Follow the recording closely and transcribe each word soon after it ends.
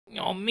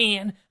Oh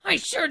man, I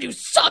sure do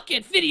suck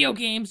at video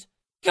games.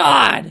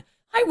 God,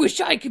 I wish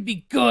I could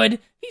be good.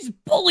 These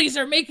bullies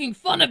are making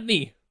fun of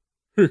me.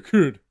 Hey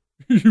kid,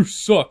 you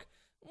suck.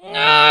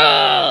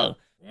 Ugh!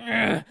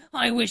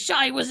 I wish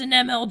I was an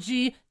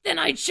MLG, then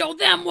I'd show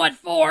them what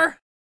for.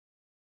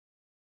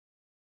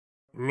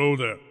 Hello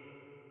there.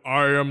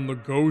 I am the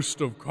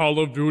ghost of Call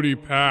of Duty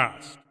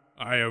Past.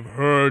 I have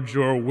heard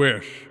your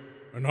wish,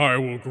 and I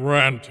will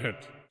grant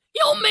it.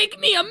 You'll make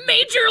me a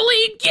Major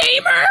League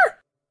Gamer?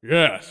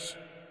 Yes,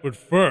 but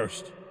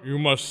first, you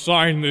must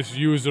sign this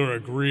user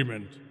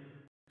agreement.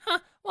 Huh,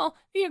 well,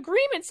 the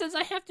agreement says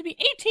I have to be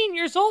 18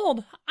 years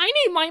old. I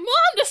need my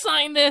mom to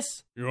sign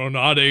this. You're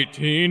not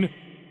 18?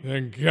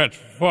 Then get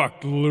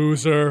fucked,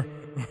 loser.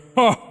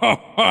 Ha ha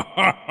ha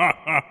ha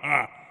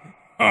ha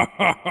ha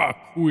ha ha,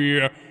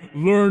 queer.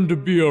 Learn to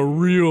be a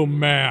real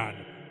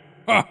man.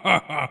 Ha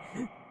ha ha,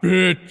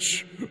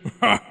 bitch.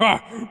 Ha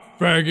ha,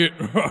 faggot.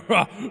 Ha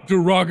ha,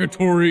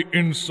 derogatory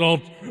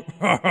insult.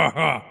 Ha ha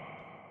ha.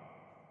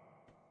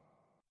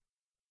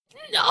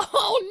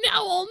 No,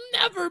 now I'll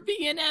never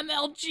be an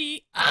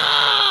MLG.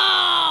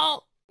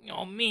 Oh!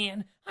 Oh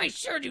man, I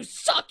sure do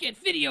suck at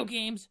video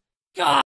games. God.